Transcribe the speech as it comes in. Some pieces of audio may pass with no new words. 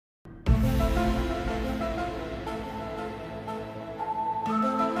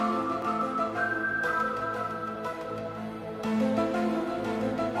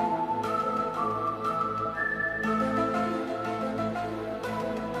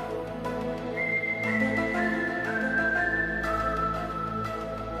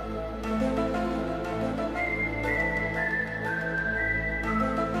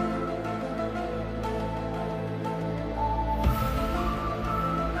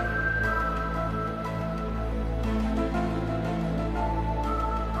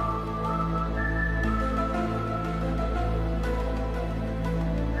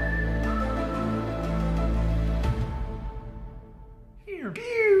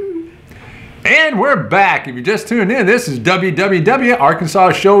And we're back. If you just tuned in, this is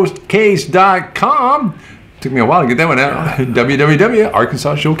www.arkansasshowcase.com. Took me a while to get that one out.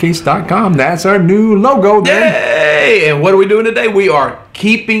 www.arkansasshowcase.com. That's our new logo there. Yay! And what are we doing today? We are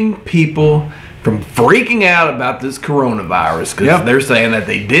keeping people from freaking out about this coronavirus because they're saying that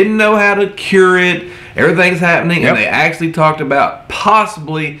they didn't know how to cure it. Everything's happening, and they actually talked about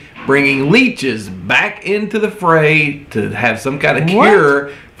possibly bringing leeches back into the fray to have some kind of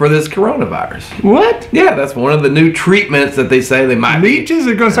cure for this coronavirus. What? Yeah, that's one of the new treatments that they say they might Leeches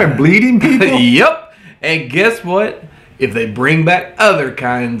are going to start bleeding people? Yep. And guess what? If they bring back other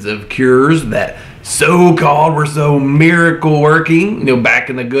kinds of cures that so-called were so miracle working,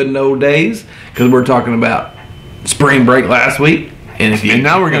 back in the good and old days, because we're talking about spring break last week. And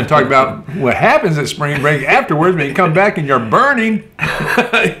now we're going to talk about what happens at spring break afterwards when you come back and you're burning.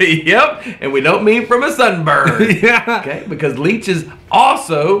 Yep, and we don't mean from a sunburn. Okay, because leeches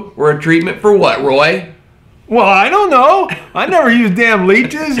also were a treatment for what, Roy? Well, I don't know. I never used damn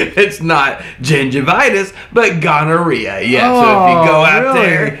leeches. It's not gingivitis, but gonorrhea. Yeah, so if you go out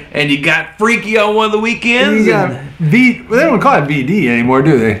there and you got freaky on one of the weekends. They don't call it VD anymore,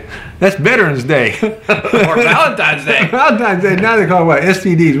 do they? That's Veterans Day. Or Valentine's Day. Valentine's Day. Now they call it what?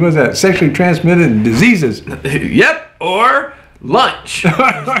 STDs. What's that? Sexually transmitted diseases. Yep. Or lunch.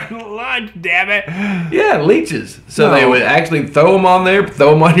 Lunch, damn it. Yeah, leeches. So they would actually throw them on there,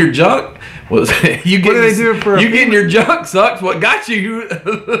 throw them on your junk. You getting your junk sucks. What got you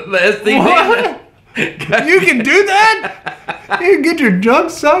the STD? What? You can do that? You can get your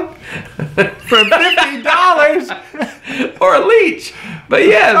junk sucked for $50 or a leech. But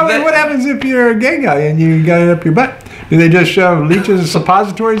yeah, I mean, what happens if you're a gay guy and you got it up your butt? Do they just shove leeches and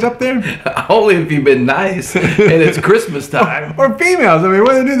suppositories up there? Only if you've been nice and it's Christmas time. Or females. I mean,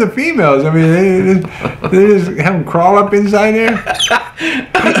 what do they do to the females? I mean, they just have them crawl up inside there.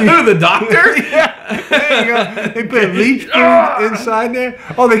 Who, the doctor? Yeah. There you go. They put leech food inside there.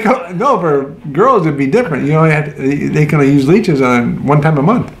 Oh, no, for girls it'd be different. You know, they can use leeches on one time a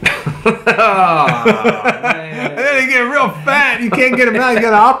month. Oh, man. And then they get real fat. You can't get them out. You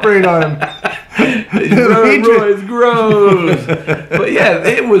got to operate on them. It's gross. But yeah,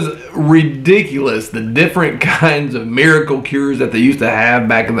 it was ridiculous, the different kinds of miracle cures that they used to have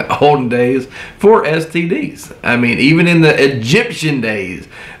back in the olden days for STDs. I mean, even in the Egyptian days,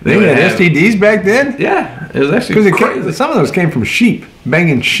 they had STDs back then. Yeah, it was actually crazy. Some of those came from sheep,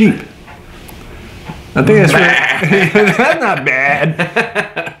 banging sheep. I think that's right. That's not bad.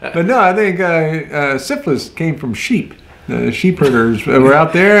 But no, I think syphilis came from sheep. The sheep herders were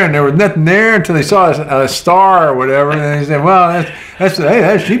out there, and there was nothing there until they saw a star or whatever, and they said, "Well,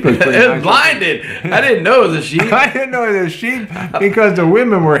 that sheep was pretty nice." Blinded. I didn't know it was a sheep. I didn't know it was a sheep because the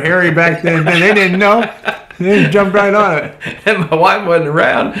women were hairy back then. They didn't know. They just jumped right on it. And my wife wasn't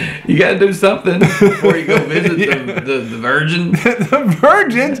around. You got to do something before you go visit the virgin. The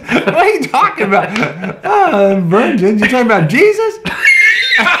virgins? What are you talking about? Virgins? You talking about Jesus?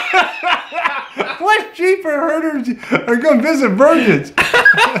 What sheep herders are going to visit virgins?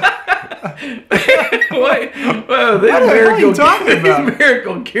 Wait, well, what are you talking about? These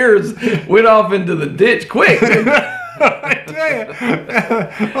miracle cures went off into the ditch quick. I tell you.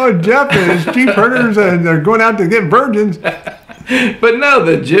 Oh, Jeff and his sheep herders, they're going out to get virgins. But no,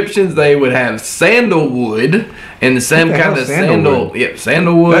 the Egyptians, they would have sandalwood and the same kind of sandalwood. Yep,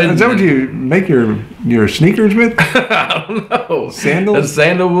 sandalwood. Is that what you make your sneakers with? I don't know. Sandals?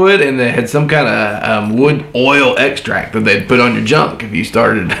 Sandalwood, and they had some kind of wood oil extract that they'd put on your junk if you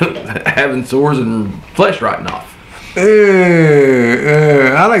started having sores and flesh rotting off.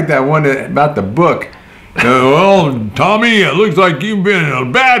 I like that one about the book. Well, Tommy, it looks like you've been a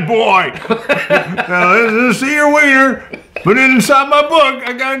bad boy. Now, let's see your wiener. Put it inside my book.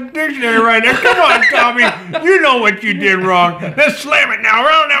 I got a dictionary right there. Come on, Tommy. You know what you did wrong. Let's slam it now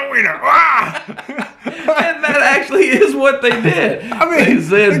around that wiener. Ah! And that actually is what they did. I mean,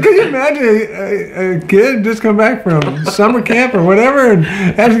 could you imagine a kid just come back from summer camp or whatever and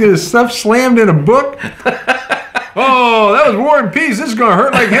have to get his stuff slammed in a book? Oh, that was War and Peace. This is going to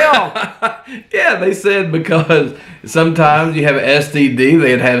hurt like hell. Yeah, they said because sometimes you have an STD,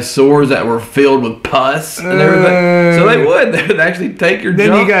 they'd have sores that were filled with pus and everything. So they would actually take your junk.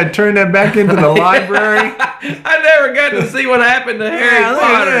 Then you got to turn that back into the library. I never got to see what happened to Harry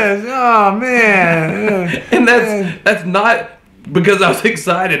Potter. Oh, man. And that's not because I was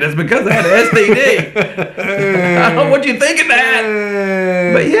excited. That's because I had an STD. I don't know what you think of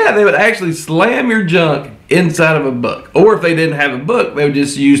that. But yeah, they would actually slam your junk inside of a book. Or if they didn't have a book, they would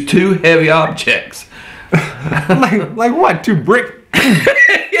just use two heavy objects. like what? Two bricks? Yeah.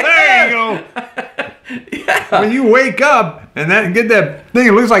 There you go. when you wake up and get that thing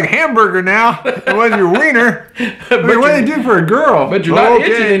that looks like a hamburger now, it was your wiener. I mean, what do they do for a girl? But you're not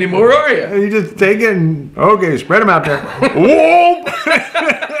itching anymore, are you? You just take it and, okay, spread them out there. Whoa!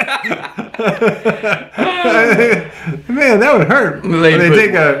 Man, that would hurt. They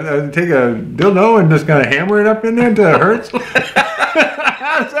take a dildo and just kind of hammer it up in there until it hurts.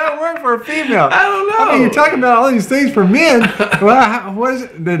 How does that work for a female? I don't know. I mean, you're talking about all these things for men. Well, what is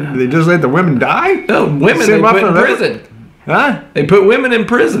it? Did they just let the women die? No, women they put in prison. Huh? They put women in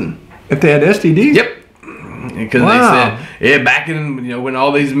prison. If they had STDs? Yep. Because they said, yeah, back in, when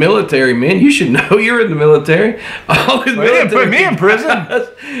all these military men, you should know you're in the military. All these military didn't put me in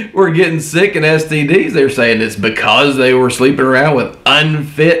prison. Were getting sick and STDs. They're saying it's because they were sleeping around with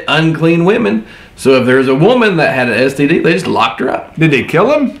unfit, unclean women. So if there's a woman that had an STD, they just locked her up. Did they kill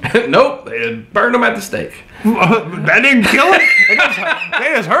them? Nope. They burned them at the stake. That didn't kill them?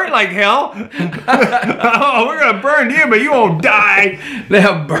 They just hurt like hell. Oh, we're going to burn you, but you won't die.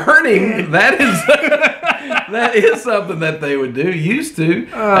 Now, burning, that is something that they would do. Used to.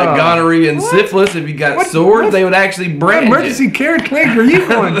 Gonorrhea and syphilis, if you got sores, they would actually brand you. What emergency care clinic are you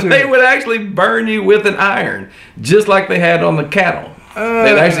going to? They would actually burn you with an iron, just like they had on the cattle.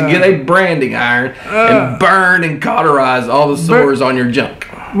 They'd actually get a branding iron and burn and cauterize all the sores on your junk.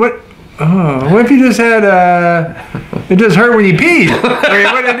 What if you just had it just hurt when you peed? I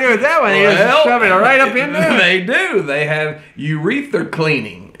mean, what do they do with that one? They just shove it right up in there? They do. They have urethra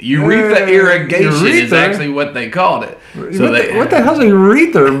cleaning. Urethra irrigation is actually what they called it. So what the hell's a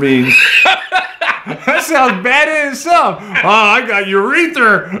urethra mean? That sounds bad in itself. Oh, I got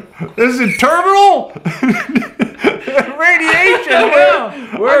urethra. Is it terminal? Radiation. Well,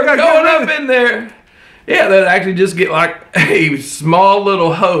 we're going up in there. Yeah, they'd actually just get like a small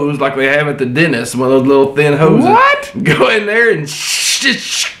little hose like they have at the dentist, one of those little thin hoses. What? Go in there and just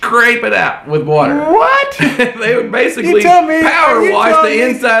scrape it out with water. What? They would basically power wash the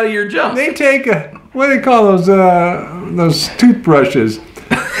inside of your junk. They take what do they call those toothbrushes?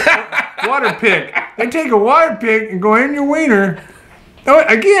 Water pick. They take a water pick and go in your wiener.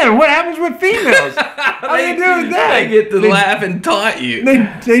 Again, what happens with females? How do they do with that? They get to laugh and taunt you.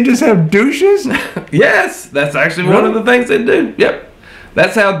 They just have douches? Yes, that's actually one of the things they do. Yep.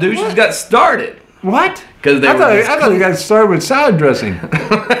 That's how douches got started. What? Because I thought they got started with salad dressing.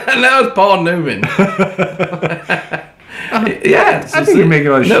 That was Paul Newman. Yeah, I think you're making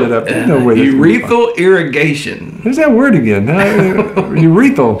all this shit up. No way. Urethral irrigation. There's that word again.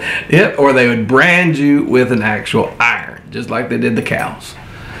 Urethral. Yep, or they would brand you with an actual iron, just like they did the cows.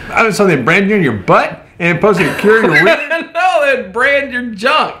 So they brand you in your butt and supposed to cure your wiener? No, they'd brand your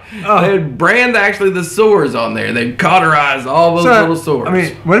junk. They'd brand actually the sores on there. They'd cauterize all those little sores. I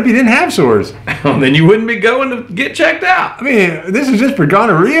mean, what if you didn't have sores? Then you wouldn't be going to get checked out. I mean, this is just for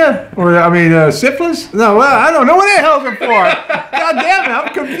gonorrhea? Or, syphilis? No, well, I don't know what the hell's it for. God damn it,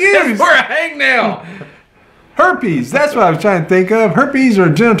 I'm confused. It's for a hangnail. Herpes, that's what I was trying to think of. Herpes or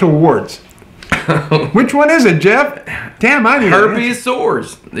genital warts? Which one is it, Jeff? Damn, I need herpes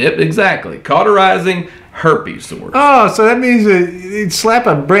sores. Yep, exactly. Cauterizing herpes sores. Oh, so that means you'd slap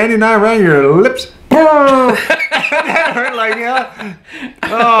a branding iron around your lips. That hurt like hell.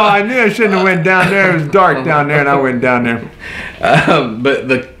 Oh, I knew I shouldn't have went down there. It was dark down there, and I went down there. But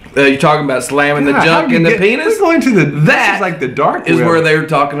you're talking about slamming the junk in the penis? We're going to this is like the dark is web. where they were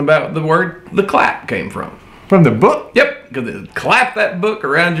talking about the word the clap came from. From the book? Yep, because they clap that book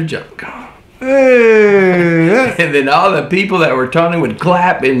around your junk. Hey, and then all the people that were taunting would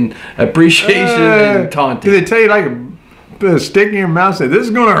clap in appreciation and taunting. Did they tell you like a stick in your mouth and say, "This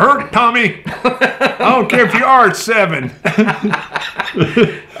is going to hurt, Tommy"? I don't care if you are 7.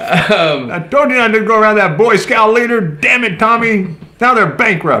 I told you not to go around that Boy Scout leader. Damn it, Tommy. Now they're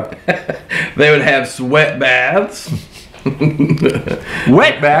bankrupt. They would have sweat baths.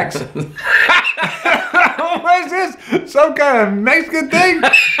 Wetbacks? What is this? Some kind of Mexican thing? They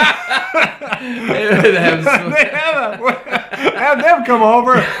have them come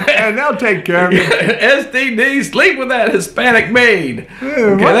over and they'll take care of you. STDs, sleep with that Hispanic maid.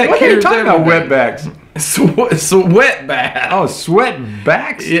 Okay, what are you talking about, wetbacks? Sweat bath. Oh, sweat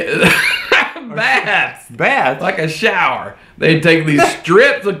backs? Yeah. Bath. Like a shower. They'd take these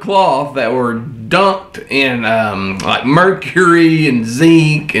strips of cloth that were dunked in like mercury and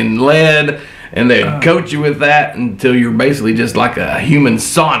zinc and lead, and they'd coat you with that until you're basically just like a human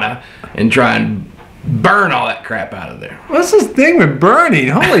sauna and try and burn all that crap out of there. What's this thing with burning?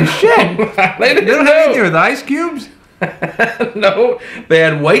 Holy shit. They don't have anything with ice cubes? No, they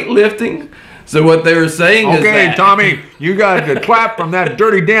had weightlifting. So what they were saying is okay, that, Tommy, you got the clap from that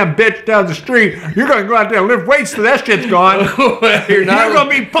dirty damn bitch down the street. You're going to go out there and lift weights till that shit's gone. You're going to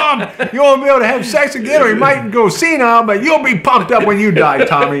be pumped. You won't be able to have sex again, or you might go senile, but you'll be pumped up when you die,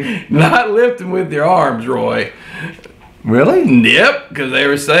 Tommy. not lifting with your arms, Roy. Really? Yep, because they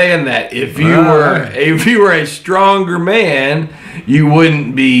were saying that if you were a stronger man, you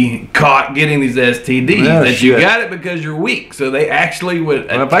wouldn't be caught getting these STDs. That you got it because you're weak. So they actually would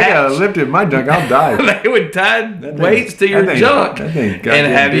attach. If I got to lift it in my junk, I'll die. They would tie weights to your junk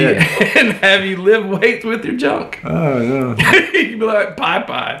and have you lift weights with your junk. Oh no! You'd be like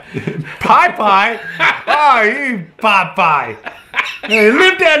Popeye. Popeye? Oh, you Popeye! Hey,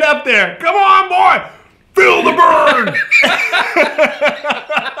 lift that up there! Come on, boy! Feel the burn!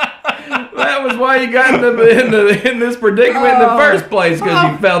 That was why you got in this predicament in the first place,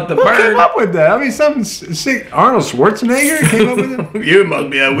 because you felt the burn. Who came up with that? I mean, some sick Arnold Schwarzenegger came up with it? You must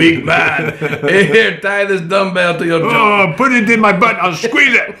be a weak man. Here, tie this dumbbell to your jaw. Oh, put it in my butt. I'll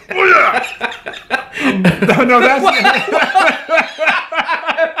squeeze it. No,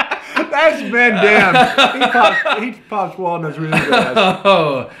 that's Van Damme. He pops walnuts really fast.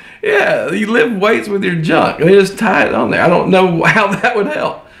 Oh, yeah. You lift weights with your junk. They just tie it on there. I don't know how that would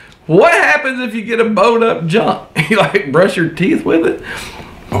help. What happens if you get a bowed up junk? You like brush your teeth with it?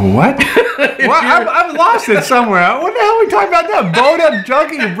 What? I've lost it somewhere. What the hell are we talking about that? Bowed up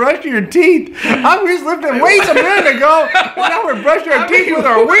junk and you brushing your teeth? I was lifting weights a minute ago, and now we're brushing our teeth with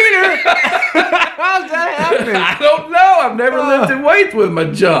our wiener. How's that happening? I don't know. I've never lifted weights with my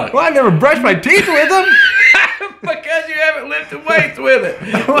junk. Well, I never brushed my teeth with them. Because you haven't lifted weights with it.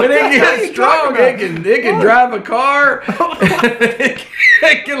 When it gets strong, it can drive a car.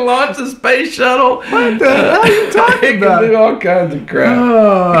 It can launch a space shuttle. What the hell are you talking about? It can do all kinds of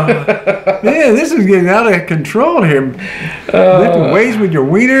crap. Man, this is getting out of control here. Lifting weights with your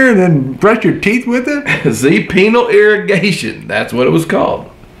wiener and then brush your teeth with it? See, penal irrigation. That's what it was called.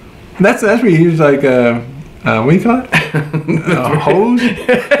 That's what you use, like, what do you call it? A hose?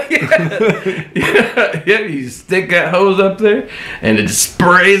 Yeah, you stick that hose up there and it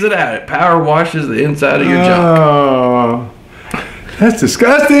sprays it out. It power washes the inside of your junk. Oh, that's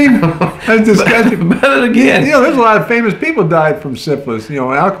disgusting. That's disgusting. But then again, you know, there's a lot of famous people died from syphilis. You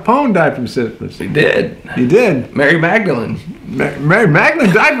know, Al Capone died from syphilis. He did. He did. Mary Magdalene. Mary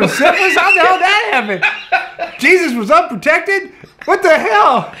Magdalene died from syphilis? How the hell did that happen? Jesus was unprotected? What the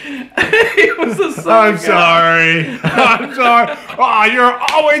hell? He was a son. I'm sorry. I'm sorry. Oh, you're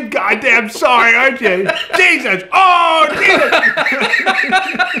always goddamn sorry, aren't you? Jesus. Oh, Jesus.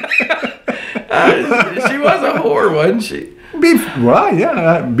 She was a whore, wasn't she? Well,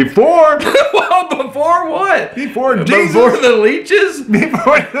 yeah. Before. Well, before what? Before Jesus. Before the leeches?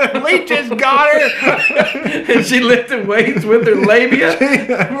 Before the leeches got her. And she lifted weights with her labia?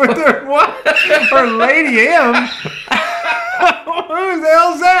 With her what? Her Lady M. Who the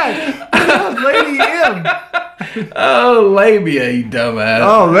hell's that? Who the hell's Lady M? Oh, labia, you dumbass.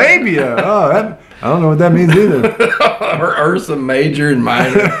 Oh, labia. Oh, I don't know what that means either. Or Ursa Major and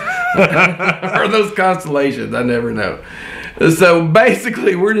Minor. Or those constellations. I never know. So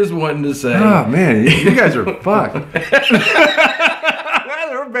basically, we're just wanting to say. Oh, man. You guys are fucked.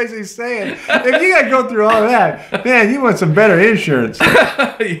 We're basically saying, if you got to go through all that, man, you want some better insurance.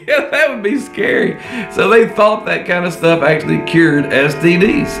 Yeah, that would be scary. So they thought that kind of stuff actually cured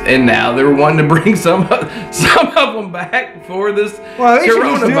STDs, and now they're wanting to bring some of them back for this Well, they should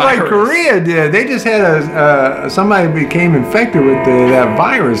coronavirus. just do like Korea did. They just had somebody became infected with that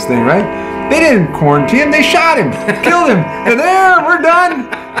virus thing, right? They didn't quarantine him. They shot him, killed him, and there, we're done.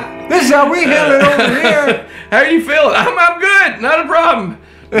 This is how we handle it over here. How are you feeling? I'm good. Not a problem.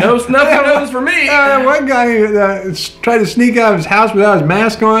 No snuffy nose for me. One guy tried to sneak out of his house without his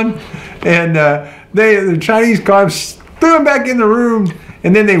mask on, and the Chinese cops threw him back in the room,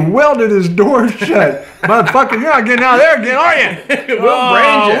 and then they welded his door shut. Motherfucker, you're not getting out of there again, are you? We'll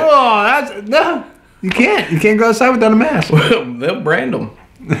brand you. No, you can't. You can't go outside without a mask. Well, they'll brand them.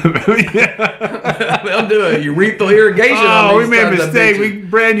 They'll do a urethral irrigation. Oh, we made a mistake. We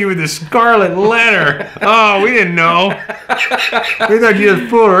brand you with the scarlet letter. Oh, we didn't know. We thought you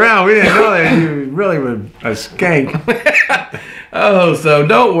just fooled around. We didn't know that you really were a skank. Oh, so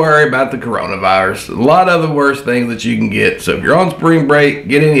don't worry about the coronavirus. A lot of the worst things that you can get. So if you're on spring break,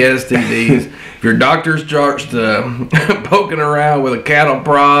 get any STDs. If your doctor's charged poking around with a cattle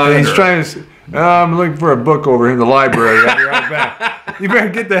prod. He's trying to. I'm looking for a book over in the library. I'll be right back. You better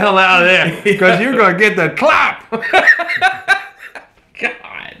get the hell out of there, because you're going to get the clap. God.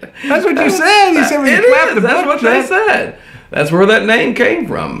 That's what you said. You said when you clapped the book. That's what they said. That's where that name came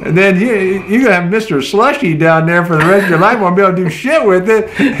from. And then you have Mr. Slushy down there for the rest of your life. Won't be able to do shit with it.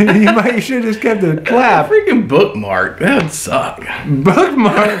 You should have just kept the clap. Freaking bookmark. That would suck.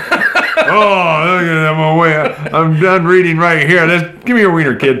 Bookmark? Oh, look at that my way. I'm done reading right here. Give me your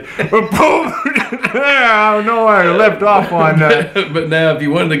wiener, kid. I don't know why I left off on that. But now, if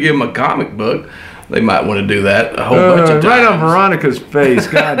you wanted to give them a comic book, they might want to do that a whole bunch of times. Right on Veronica's face.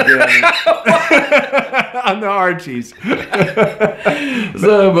 God damn it. On the Archies.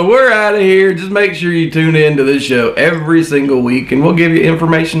 But we're out of here. Just make sure you tune in to this show every single week, and we'll give you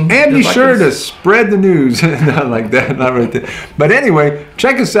information. And be sure to spread the news. Not like that. Not right there. But anyway,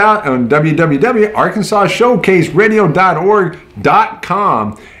 check us out on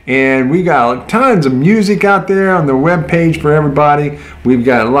www.arkansasshowcaseradio.org.com. And we got tons of music out there on the webpage for everybody. We've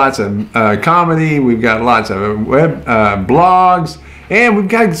got lots of comedy. We've got lots of web blogs. And we've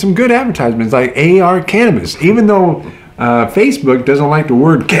got some good advertisements like AR Cannabis. Even though Facebook doesn't like the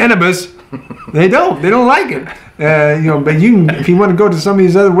word cannabis, they don't like it. But if you want to go to some of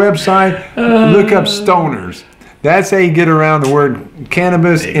these other websites, look up Stoners. That's how you get around the word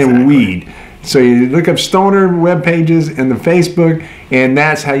cannabis and weed. So you look up Stoner web pages in the Facebook, and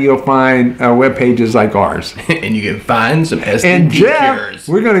that's how you'll find web pages like ours. And you can find some STD And Jeff, cures.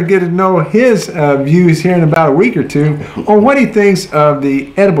 We're going to get to know his views here in about a week or two on what he thinks of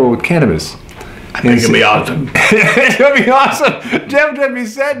the edible cannabis. I think it'll be awesome. It'll be awesome. Jeff will be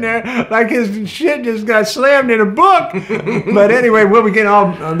sitting there like his shit just got slammed in a book. But anyway, we'll be getting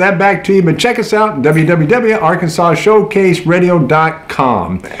all that back to you. But check us out,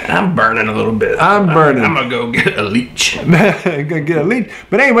 www.arkansasshowcaseradio.com. I'm burning a little bit. I'm burning. I'm going to go get a leech. Gonna get a leech.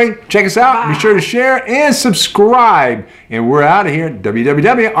 But anyway, check us out. Bye. Be sure to share and subscribe. And we're out of here,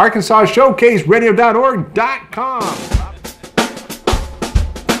 www.arkansasshowcaseradio.org.com.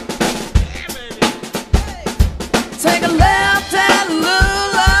 Take a left at Lula.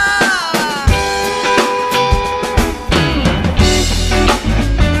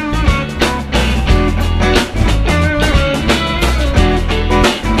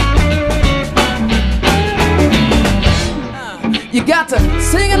 You got to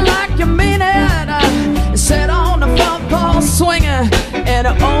sing it like you mean it. Sit on the front porch swinging, and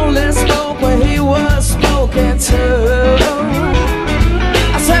only spoke when he was spoken to.